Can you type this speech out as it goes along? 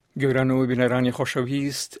گەوران و بینەرانی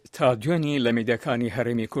خۆشەویست تا دوێنی لە میدیاکانی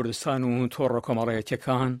هەرێمی کوردستان و تۆڕە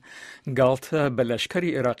کۆمەڵایەتیەکان گاڵتە بە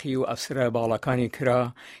لەشکەری عێراقی و ئەفسرە باڵەکانی کرا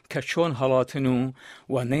کە چۆن هەڵاتن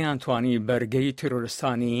و نەیانتوانی بەرگەی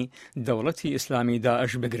تیرۆریستانی دەوڵەتی ئیسلامی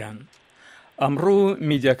داعش بگرن. ئەمڕۆ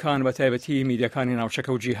میدیاکان بە تایبەتی میدیاکانی ناوچەکە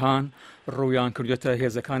و جیهان ڕوویان کردوێتە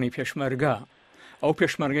هێزەکانی پێشمەرگە، ئەو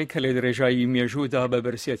پێشمەرگەی کە لە درێژایی مێژوودا بە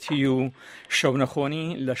برسێتی و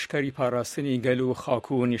شەونەخۆنی لەشکەری پاراستنی گەل و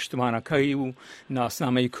خاک و نیشتمانەکەی و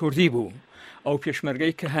ناسنامەی کوردی بوو، ئەو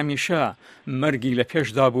پێشمەرگەی کە هەمیشە مەرگی لە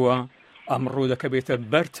پێشدا بووە، ئەمڕۆ دەکەبێتە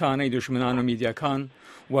بەرتانەی دژمنان و میدیاکان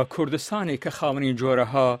و کوردستانی کە خاوەنی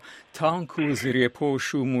جۆرەها تانک و زرێپۆش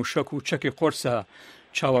و موشک و چەکی قۆرسە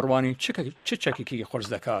چاوەڕوانی چ چەکێکی قۆرس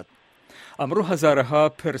دەکات. ئەمڕۆ هەزارەها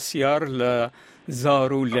پرسیار لە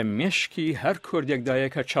زار و لە مێشکی هەر کوردێکدایە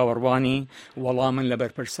کە چاوەڕوانی وەڵامن لە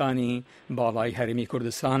بەرپرسانی باڵای هەرێمی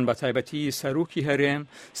کوردستان بە تایبەتی سەرۆکی هەرێم،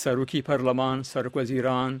 سەرۆکی پەرلەمان، سەرۆک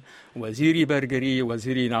وەزیران، وەزیری بەرگەری،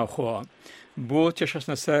 وەزیری ناوخۆ بۆ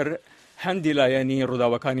تێشەچنە سەر هەندی لایەنی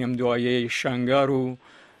ڕووداوەکانی ئەم دواییەی شانگار و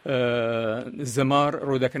زوممار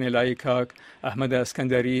ڕوودەکەنێ لای کاک ئەحمەد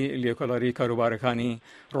ئەسکەندەری لێکۆڵەری کاروبارەکانی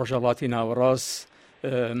ڕۆژهەڵاتی ناوەڕاست.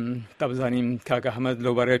 تەبزانیم کاک ئەحمەد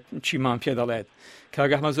لەوبارەت چیمان پێ دەڵێت.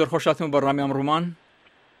 کاک ئەحمەد زۆر خۆشاتم بەڕامی ئەمڕۆمان.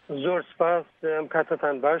 زۆر سپاس، ئەم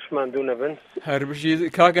کاتتان باش، ماندوو نەبن. هەربژی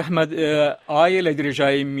کاک ئەحمەد، ئایا لە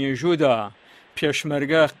درێژایی مێژوودا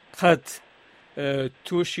پێشمەرگە قەت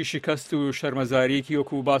تووشی شکست و شەرمەزاریەکی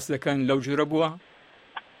وەکو باس دەکەن لەو جورە بووە؟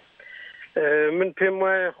 من پێم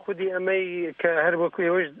وایە خودی ئەمەی کە هەر وەکو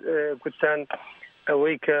ئێوەش کوتان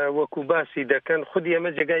ئەوەی کە وەکو باسی دەکەن خودی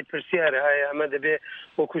ئەمە جێگای پرسیارە، ئایا ئەمە دەبێ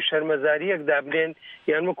وەکو شەرمەزاریەک دابنێن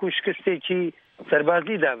یان وەکو شکستێکی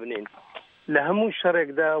سەربازی دابنێن. لە هەموو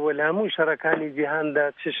شەڕێکدا و لە هەموو شەڕەکانی جیهاندا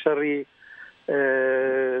چ شەڕی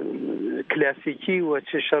کلاسیکی و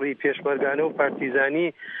چ شەڕی پێشمەرگانە و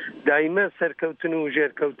پارتیزانی دایمە سەرکەوتن و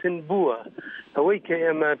ژێرکەوتن بووە. ئەوەی کە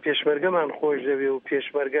ئێمە پێشمەرگەمان خۆش دەوێ و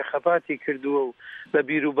پێشمەرگە خەپاتی کردووە و بە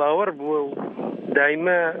بیر و باوەڕ بووە و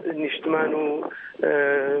دایمە نیشتمان و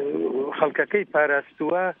خەڵکەکەی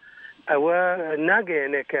پاراستووە، ئەوە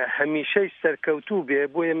ناگەیەنە کە هەمیشەی سەرکەوتوو بێ.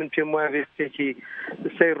 بۆیە من پێم وایە وێستێکی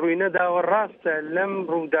سەیر ڕووی نەداوە. ڕاستە لەم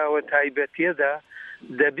ڕووداوە تایبەتیەدا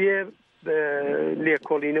دەبێ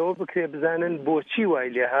لێکۆڵینەوە بکرێ، بزانن بۆچی وای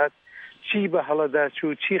لێ هات، چی بە هەڵەدا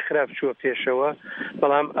چوو، چی خراپ چووە پێشەوە.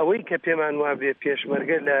 بەڵام ئەوەی کە پێمان وابێ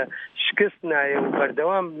پێشمەرگە لە شکست نایە و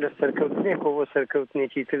بەردەوام لە سەرکەوتنێکەوە بۆ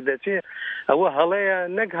سەرکەوتنێکی تر دەچێ، ئەوە هەڵەیە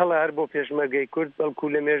نەک هەڵە هەر بۆ پێشمەرگەی کورد، بەڵکو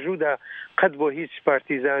لە مێژوودا قەت بۆ هیچ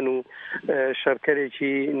پارتیزان و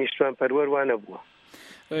شەڕکەرێکی نیشتوان پەروەر وانە بووە.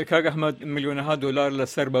 کاک ئەحمەد، ملیۆنەها دۆلار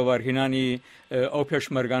لەسەر بەوارهێنانی ئەو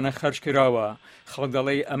پێشمەرگانە خەرج کراوە. خەڵک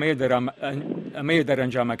دەڵێ ئەمەیە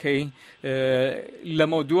دەرەنجامەکەی.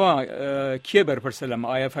 لەمە دووە کێ بەرپرسە لەمە؟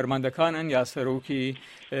 ئایا فەرماندەکانن یا سەرۆکی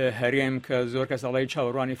هەرێم کە زۆر کەس دەڵێ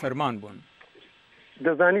چاوەڕوانی فەرمان بوون؟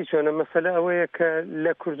 دەزانی چۆنە مەسەلە ئەوەیە کە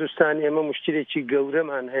لە کوردستان ئێمە مشکلێکی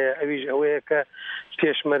گەورەمان هەیە، ئەویش ئەوەیە کە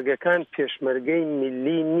پێشمەرگەکان پێشمەرگەی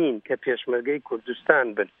میلی نین کە پێشمەرگەی کوردستان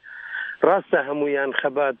بن. ڕاستە هەمویان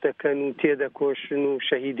خەبات دەکەن و تێدەکۆشن و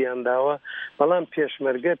شەهیدیان داوە، بەڵام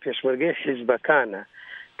پێشمەرگەی حیزبەکانە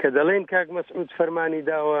کە دەڵێن کاک مەسعود فەرمانی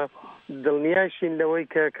داوە. دڵنیاشین لەوەی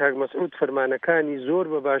کە کاک مەسعود فەرمانەکانی زۆر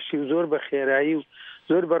بە باشی و زۆر بە خێرایی و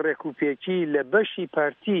زۆر بە ڕێکوپێکی لە بەشی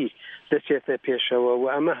پارتی دەچێتە پێشەوە و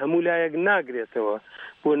ئەمە هەموو لایەک ناگرێتەوە.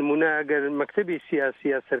 بۆ نمونە ئەگەر مەکتەبی سیاسی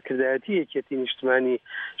سەرکردایەتی یەکێتی نیشتمانی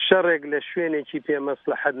شەڕێک لە شوێنێکی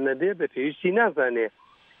پێمەسلحەت نەبێ بە پێویستی نازانێ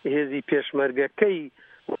هێزی پێشمەرگەکەی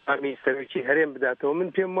وەڵامی سەرۆکی هەرێم بداتەوە. من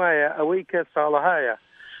پێم وایە ئەوەی کە ساڵەهایە،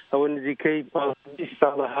 ئەوە نزیکەی 20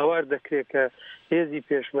 ساڵە هاوار دەکرێت کە هێزی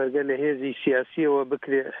پێشمەرگە لە هێزی سیاسیەوە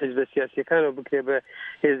بکرێ، حیزبە سیاسیەکانەوە بکرێ بە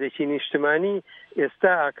هێزێکی نیشتمانی.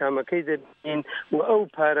 ئێستا ئاکامەکەی دەبین و ئەو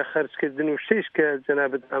پارە خەرجکردن و شتێش کە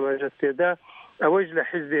جەنابەت ئاماژەت پێدا، ئەوەش لە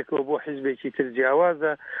حیزبێکەوە بۆ حیزبێکی تر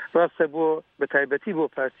جیاوازە. ڕاستە بۆ بە تایبەتی بۆ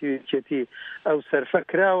پارتیەتی ئەو سەرفە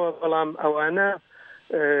کراوە، بەڵام ئەوانە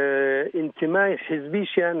ئینتیمای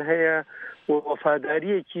حیزبیشیان هەیە و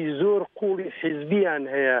وەفاداریەکی زۆر قوڵی حیزبیان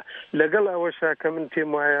هەیە. لەگەڵ ئەوەشا کە من پێم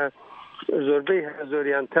وایە زۆربەی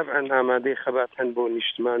زۆریان تەبعەن ئامادەی خەبات هەن بۆ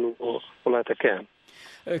نیشتمان و بۆ وڵاتەکەیان.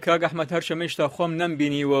 کاک ئەحمەد، هەر شەمەشتا خۆم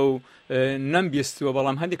نەمبینیوە و نەمبیستوە،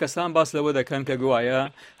 بەڵام هەندێک کەسان باس لەوە دەکەن کە گوایە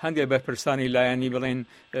هەندێک بەرپرسانی لایەنی بڵێن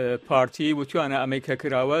پارتی وتوانە ئەمەی کە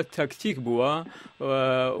کراوە تەکتیک بووە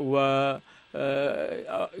و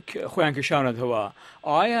خۆیان کشانەتەوە.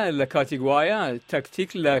 ئایا لە کاتی گوایە تەکتیک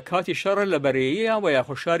لە کاتی شەڕە لە بەرەیە و یا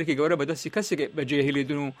خۆشارێکی گەورە بەدەستی کەسێک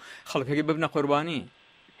بەجێهێڵیدن و خەڵکەکەی ببنە قوربانی؟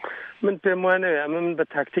 من پێم وانەوێ ئەمە من بە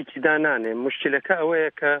تاکتیکی دانانێ مشکلەکە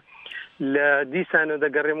ئەوەیە کە لە دیسانە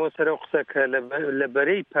دەگەڕێمەوە سەرەوە قسە کە لە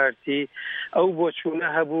بەرەی پارتی ئەو بۆ چوونە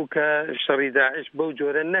هەبوو کە شەڕی داعش بەو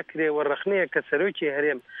جۆرە نەکرێ و ڕەخنەیە کە سەرۆکی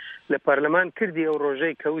هەرێم لە پارلەمان کردی ئەو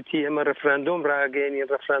ڕۆژەی کەوتی ئەمە ڕەفراندۆم ڕاگەیەنی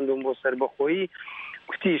ڕەفراندۆم بۆ سەربەخۆیی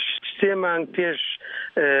کوتی 3 مانگ پێش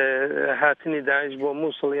هاتنی داعش بۆ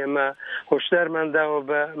مووسڵ ئێمە هۆشدارمان داوە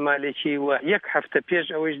بە مالێکی و 1 هەفتە پێش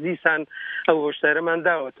ئەوەش دیسان ئەو هۆشدارەمان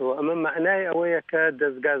داوەتەوە ئەمە معنای ئەوەیە کە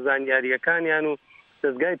دەستگا زانیاریەکانیان و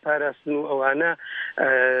دەستگای پاراستن و ئەوانە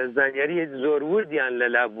زانیاری زۆر وردیان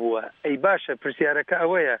لەلا بووە ئەی باشە پرسیارەکە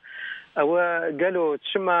ئەوەیە ئەوە گەلۆ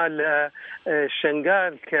چما لە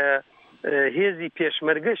شنگال کە هێزی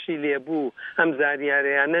پێشمەرگەشی لێبوو ئەم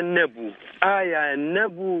زانیاریانە نەبوو ئایا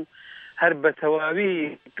نەبوو هەر بە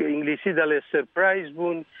تەواوی ئینگلیسی دەڵێ سرپرایز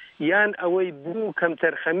بوون یان ئەوەی بوو کەم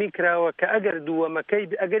تەرخەمی کراوە کە ئەگەر دووەمەکەی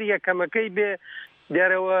ئەگەر یەکەمەکەی بێ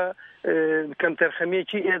دیارەوە کەم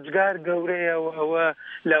تەرخەمیەکی ئێجگار گەورەیە و ئەوە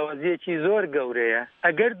لاوازیەکی زۆر گەورەیە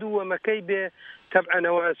ئەگەر دووەمەکەی بێ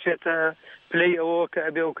تەبعەنەوە چێتە پلەی ئەوە کە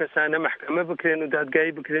ئەبێ و کەسانە مەحکەمە بکرێن و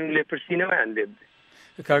دادگایی بکرێن و لێپرسینەوەیان لێ بدێ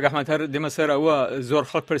کاک ئەحمەد هەر دێمە سەر ئەوە زۆر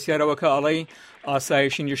خەڵک پرسیارەوە کە ئەڵێ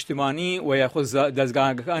ئاسایشی نیشتیمانی و یاخود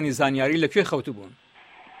دەستگاکانی زانیاری لەکوێ خەوتو بوون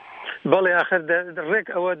بەڵێ آخر ڕێک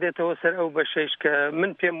ئەوە دێتەوە سەر ئەو بەشەیش کە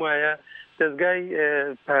من پێم وایە دەستگای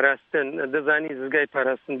پاراستن دەزانی دەستگای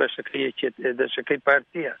پاراستن بەشەکەی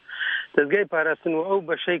پارتیە دەستگای پاراستن و ئەو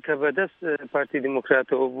بەشەی کە بەدەست پارتی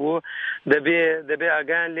دیموکراتەوە بووە دەبێ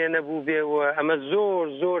ئاگان لێ نەبوو بێ و ئەمە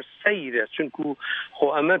زۆر سەیرە چونکو خۆ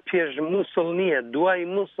ئەمە پێش مووسڵ نییە دوای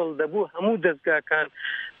مووسڵ دەبوو هەموو دەستگاکان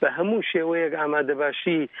بە هەموو شێوەیەک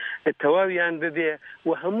ئامادەباشی تەواویان ببێ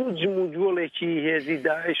و هەموو جم و جۆڵێکی هێزی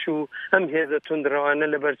داعش و ئەم هێزە توندڕەوانە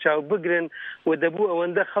لە بەرچاو بگرن و دەبوو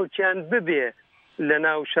ئەوەندە خەڵکیان ببێ لە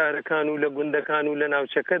ناو شارەکان و لە گوندەکان و لە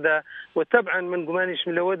ناوچەکەدا و تەبعاً من گومانیشم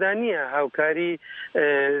لەوەدا نییە هاوکاری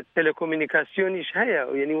تەلەکۆمینیکاسیۆنیش هەیە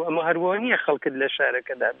یعنی ئەمە هەروە نییە خەڵکت لە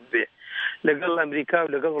شارەکەدا ببێ لەگەڵ ئەمریکا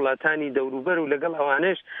و لەگەڵ وڵاتانی دەوروبەر و لەگەڵ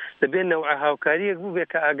ئەوانش دەبێت نەوع هاوکاریەک بوو بێ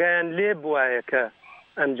کە ئاگایان لێ بوایە کە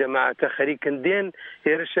ئەم جەماعەتە خەریکن دێن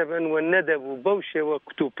هێرشە بن و نەدەبوو بەو شێوە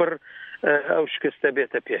کتوپڕ ئەو شکستە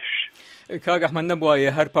بێتە پێش کاک ئەحمەد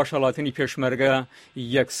نەبوایە هەر پاشەڵاتنی پێشمەرگە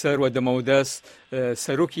یەکسەر و دەمەودەست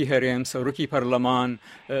سەرۆکی هەرێم سەرۆکی پەرلەمان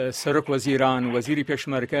سەرۆک وەزیران وەزیری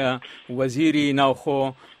پێشمەرگە وەزیری ناوخۆ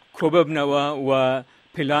کۆببنەوە و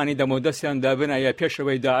پلانی دەمەودەستیان دابن یا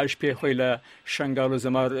پێشەوەی داعش پێخۆی لە شنگال و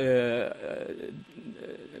زەمار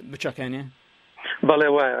بچەکێنێ بەڵێ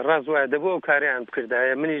وایە ڕاست وایە دەبوو ئەو کاریان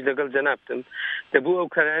بکردایە منیش لەگەڵ جەنابتم دەبوو ئەو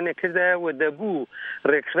کارانە کردایە و دەبوو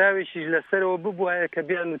ڕێکخراوێکیش لەسەرەوە ببوایە کە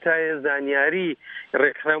بیان وتایە زانیاری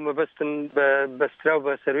ڕێکخراو مەبەستم بەستراو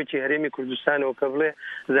بە سەرۆکی هەرێمی کوردستانەوە کە بڵێ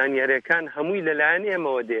زانیاریەکان هەمووی لەلایەن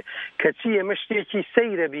ئێمەوە دێ کەچی ئێمە شتێکی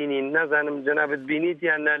سەیرە بینین نازانم جەنابەت بینیت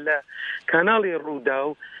یاننا لە کاناڵی ڕووداو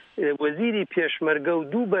وەزیری پێشمەرگە و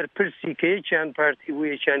دوو بەرپرسی کە یەکیان پارتی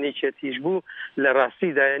بوو یەکیان یەکێتیش بوو لە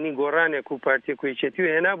ڕاستیدا ینی گۆڕانێک و پارتێک و یەکێتی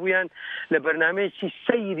و هێنا بوویان لە بەرنامەیەکی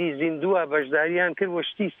سەیری زیندووە بەشداریان کرد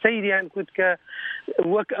وەشتی سەیریان کوت کە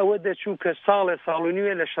وەک ئەوە دەچوو کە ساڵ و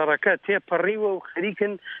نیوێ لە شەڕەکە تێپەڕیوە و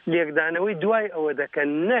خەریکن لێکدانەوەی دوای ئەوە دەکەن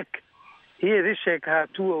نەک هێرشێک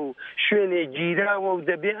هاتووە و شوێنێ گیراوە و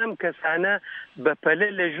دەبێ ئەم کەسانە بەپەلە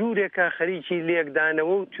لە ژوورێکە خەریکی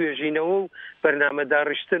لێکدانەوە و توێژینەوە و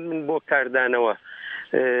بەرنامەداڕشتن من بۆ کاردانەوە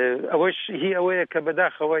ئەوەش هی ئەوەیە کە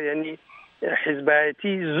بەداخەوە ینی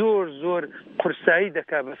حیزبایەتی زۆر قورسایی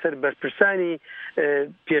دەکا بەسەر بەرپرسانی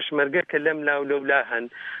پێشمەرگە کە لەم لاو لەولا هەن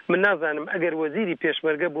من نازانم ئەگەر وەزیری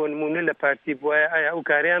پێشمەرگە بۆ نمونە لە پارتی بووایە ئایا ئەو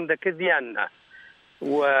کاریان دەکرد یان نا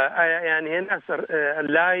و ئایا یان هێنا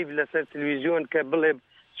لایڤ لەسەر تەلەڤیزیۆن کە بڵێ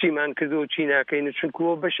چیمان کردو و چی ناکەین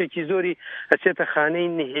چونکەوە بەشێکی زۆری ئەچێتە خانەی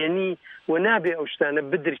نهێنی و نابێ ئەو شتانە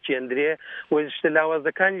بدرکێندرێ و شتە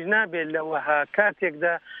لاوازەکانیش نابێت لەوەها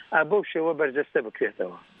کاتێکدا ئابەو شێوە بەرجەستە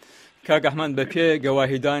بکرێتەوە کاک ئەحمەد بە پێ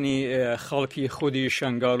گەواهیدانی خەڵکی خودی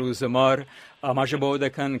شنگال و زەمار ئاماژە بەوە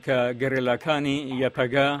دەکەن کە گەڕێلاکانی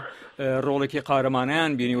یەپەگە ڕۆڵێکی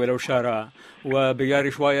قارەمانیان بینیوە لەو شارە و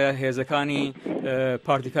بریاریش وایە هێزەکانی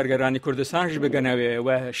پارتی کارگەرانی کوردستانش بگەنەوێ و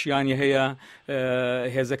شیانی هەیە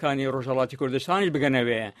هێزەکانی ڕۆژهەڵاتی کوردستانش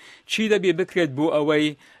بگەنەوێ چی دەبێ بکرێت بۆ ئەوەی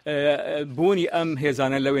بوونی ئەم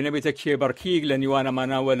هێزانە لەوێ نەبێتە کێبەرکیک لە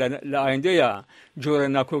نیوانەمانەوە لە ئایندەیە جۆرە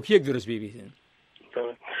ناکۆکیەک دروست ببیتن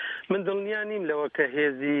من دڵنیا نیم لەوە کە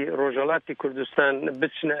هێزی ڕۆژهەڵاتی کوردستان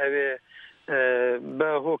بچنە ئەوێ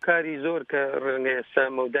بە هۆکاری زۆر کە ڕێنگە ئێستا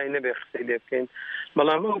مەودای نەبێ قسەی لێ بکەین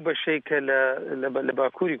بەڵام ئەو بەشەی کە لە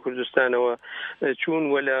باکووری کوردستانەوە چوون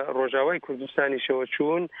و لە ڕۆژاوای کوردستانیشەوە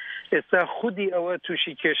چوون ئێستا خودی ئەوە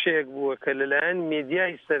تووشی کێشەیەک بووە کە لەلایەن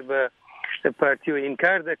میدیای سەر بە پارتیەوە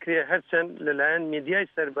ئینکار دەکرێت هەرچەند لەلایەن میدیای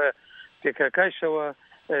سەر بە پێکاکایشەوە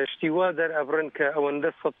شتیوا دەرئەبڕن کە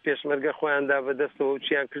ئەوەندە سەد پێشمەرگە خۆیاندا بەدەستەوە و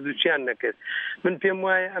چیان کرد و چیان نەکرد من پێم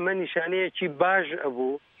وایە ئەمە نیشانەیەکی باش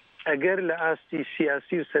ئەبوو ئەگەر لە ئاستی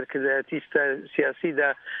سیاسی و سەرکردایەتی سیاسیدا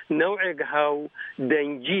نەوعێک هاو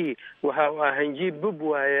دەنگی و هاو ئاهەنگی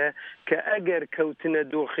ببوایە کە ئەگەر کەوتنە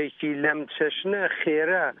دۆخێکی لەم چەشنە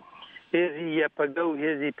خێرا هێزی یەپەگە و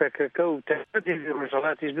هێزی پەکەکە و تەکەتی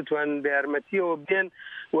ڕۆژهەڵاتیش بتوانن بە یارمەتیەوە بێن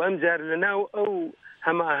و ئەمجار لەناو ئەو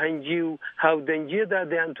هەمە ئاهەنگی و هاودەنگیەدا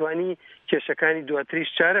دەیانتوانی کێشەکانی دواتریش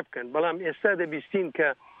چارە بکەن بەڵام ئێستا دەبیستین کە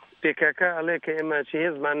پێکاکە ئەڵێ کە ئێمە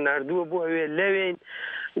هێزمان ناردووە بۆ ئەوێ لەوێن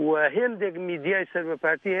و هێندێک میدیای سەر بە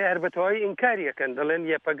پارتی هەیە هەر بەتەواوی ئینکاریەکەن دەڵێن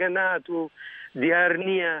یەپەگە نهات و دیار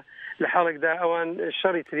نییە لە حاڵێکدا ئەوان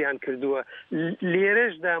شەڕی تریان کردووە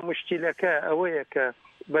لێرەشدا مشکلەکە ئەوەیە کە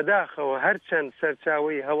بەداخەوە هەرچەند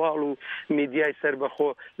سەرچاوی هەواڵ و میدیای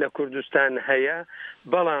سربەخۆ لە کوردستان هەیە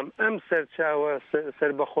بەڵام ئەم سەرچاوە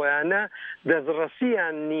سربەخۆیانە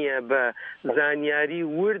دەستڕەسییان نییە بە زانیاری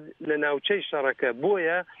ورد لە ناوچەی شەڕەکە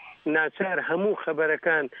بۆیە ناچار هەموو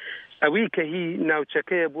خەبەرەکان ئەوەی کە هی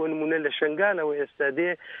ناوچەکەیە بۆ نمونە لە شنگالەوە ئێستا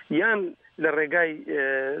دێ یان لە ڕێگای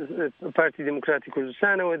پارتی دموکراتی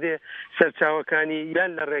کوردستانەوە دێ سەرچاوەکانی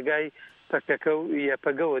یان لە ڕێگای پەکەکە و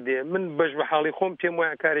یەپەگەوە دێ من بەش بە حاڵی خۆم پێم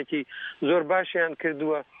وایە کارێکی زۆر باشیان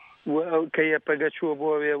کردووە کە یەپەگە چووە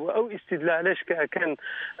بۆوێ و ئەو ئیستیدلالش کە ئەکەن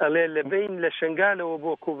ئەڵێ لە بین لە شنگالەوە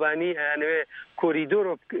بۆ کوبانی ئەیانەوێ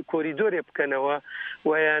کۆریدۆرێ بکەنەوە و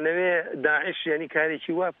ئەیانەوێ داعش یعنی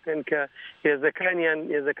کارێکی وا بکەن کە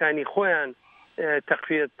هێزەکانی خۆیان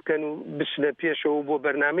تەقویەت بکەن و بچنە پێشەوە بۆ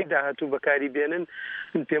بەرنامەی داهاتوو بەکاری بێنن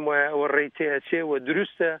من پێم وایە ئەوە ڕێیتەیەچێ و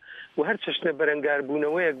دروستە و هەر چەشنە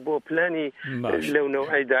بەرەنگاربوونەوەیەک بۆ پلانی لەو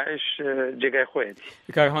نەوعی داعش جێگای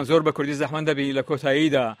خۆیەتی کاکان زۆر بە کوردی زەحمەت دەبی لە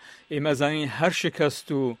کۆتاییدا ئێمە زانین هەر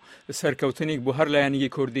شکست و سەرکەوتنێک بۆ هەر لایەنێکی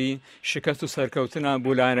کوردی شکست و سەرکەوتنە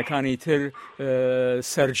بۆ لایەنەکانی تر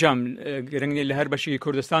سەرجەم گرنگی لە هەر بەشی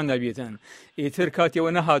کوردستان دەبێتن ئیتر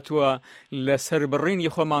کاتیەوە نەهاتووە لە سەربڕینی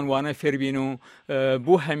خۆمان وانە فێربین و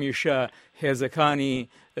بۆ هەمیشە هێزەکانی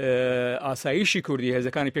ئاسایشی کوردی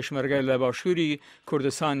هێزەکانی پێشمەرگە لە باشووری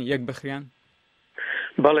کوردستان یەک بخریان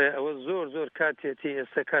بەڵێ ئەوە زۆر کاتێتی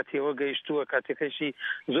ئێستا کاتیەوە گەیشتووە کاتێکەشی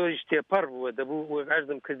زۆریش تێپەڕ بووە دەبوو وەک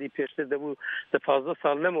عەرزم کردی پێشتر دەبوو 15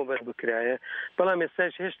 ساڵ لەمەوە بەربکرایە بەڵام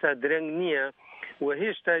ئێستاش هێشتا درەنگ نییە و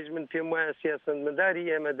هێشتاش من پێم وایە سیاسەتمەداری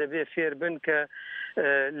ئێمە دەبێ فێر بن کە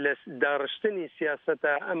لە داڕشتنی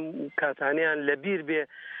سیاسەتە ئەم کاتانیان لەبیر بێ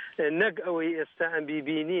نەک ئەوەی ئێستا ئەم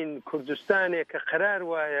بیبینین کوردستانێک کە قەرار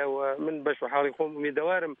وایە و من بەش و حاڵی خۆم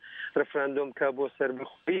ئومیدەوارم ڕفراندۆم کا بۆ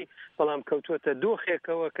سەربەخۆیی بەڵام کەوتووەتە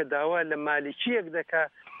دۆخێکەوە کە داوا لە مالیکیەک دەکا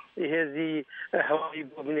هێزی هەوایی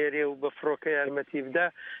بۆ بنێرێ و بە فڕۆکە یارمەتی بدا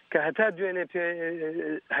کە هەتا دوێنێ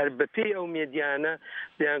هەر بەپێی ئەو مێدیانە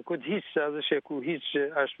دەیان کوت هیچ سازشێک و هیچ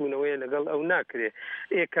ئاشتبوونەوەیە لەگەڵ ئەو ناکرێ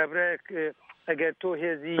کابراەک ئەگەر تۆ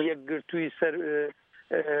هێزی یەکگرتووی سەر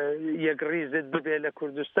یەکڕیزت ببێ لە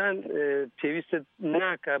کوردستان پێویستت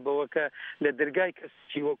ناکا بەوەکە لە دەرگای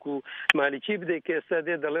کەسی وەکو مالیکی بدەیت کە ئێستا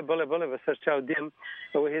دێ دەڵێ بەڵێ بەسەر چاو دێم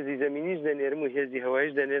ئەوە هێزی زەمینیش دەنێرم و هێزی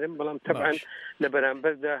هەوایش دەنێرم بەڵام تەبعاً لە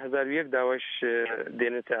بەرامبەردا 1001 داواش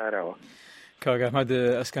دێنێتە ئاراوە کاک ئەحمەد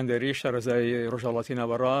ئەسکەندەری شارەزای ڕۆژهەڵاتی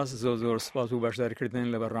ناوەڕاست زۆر سپاس و باشداریکردن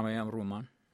لە بەرنامەی ئەمڕۆمان